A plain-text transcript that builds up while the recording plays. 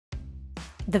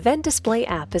The Vend Display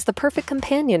app is the perfect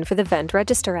companion for the Vend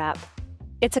Register app.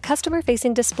 It's a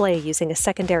customer-facing display using a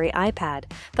secondary iPad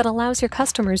that allows your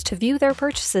customers to view their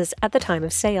purchases at the time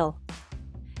of sale.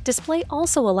 Display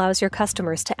also allows your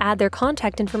customers to add their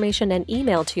contact information and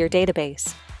email to your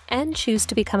database and choose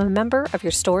to become a member of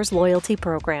your store's loyalty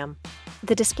program.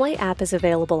 The Display app is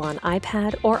available on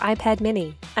iPad or iPad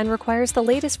mini and requires the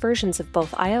latest versions of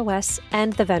both iOS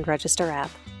and the Vend Register app.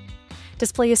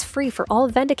 Display is free for all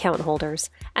Vend account holders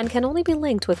and can only be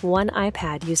linked with one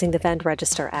iPad using the Vend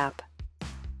Register app.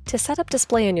 To set up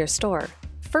Display in your store,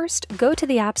 first go to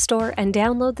the App Store and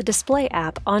download the Display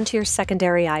app onto your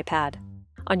secondary iPad.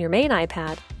 On your main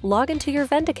iPad, log into your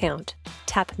Vend account,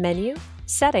 tap Menu,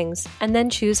 Settings, and then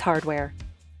choose Hardware.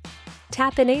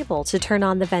 Tap Enable to turn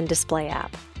on the Vend Display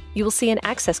app. You will see an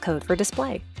access code for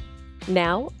Display.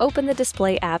 Now, open the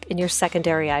Display app in your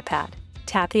secondary iPad.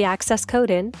 Tap the access code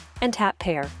in, and tap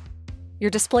Pair. Your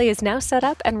display is now set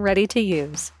up and ready to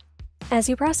use. As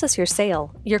you process your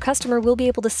sale, your customer will be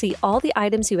able to see all the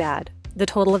items you add, the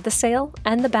total of the sale,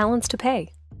 and the balance to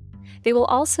pay. They will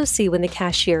also see when the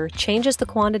cashier changes the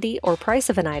quantity or price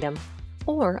of an item,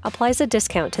 or applies a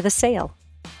discount to the sale.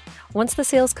 Once the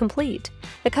sale is complete,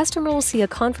 the customer will see a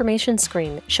confirmation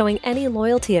screen showing any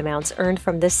loyalty amounts earned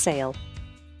from this sale.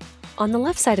 On the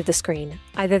left side of the screen,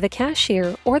 either the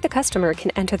cashier or the customer can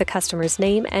enter the customer's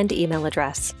name and email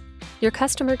address. Your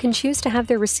customer can choose to have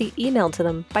their receipt emailed to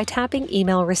them by tapping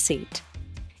Email Receipt.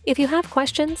 If you have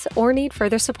questions or need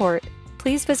further support,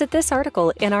 please visit this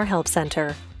article in our Help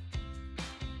Center.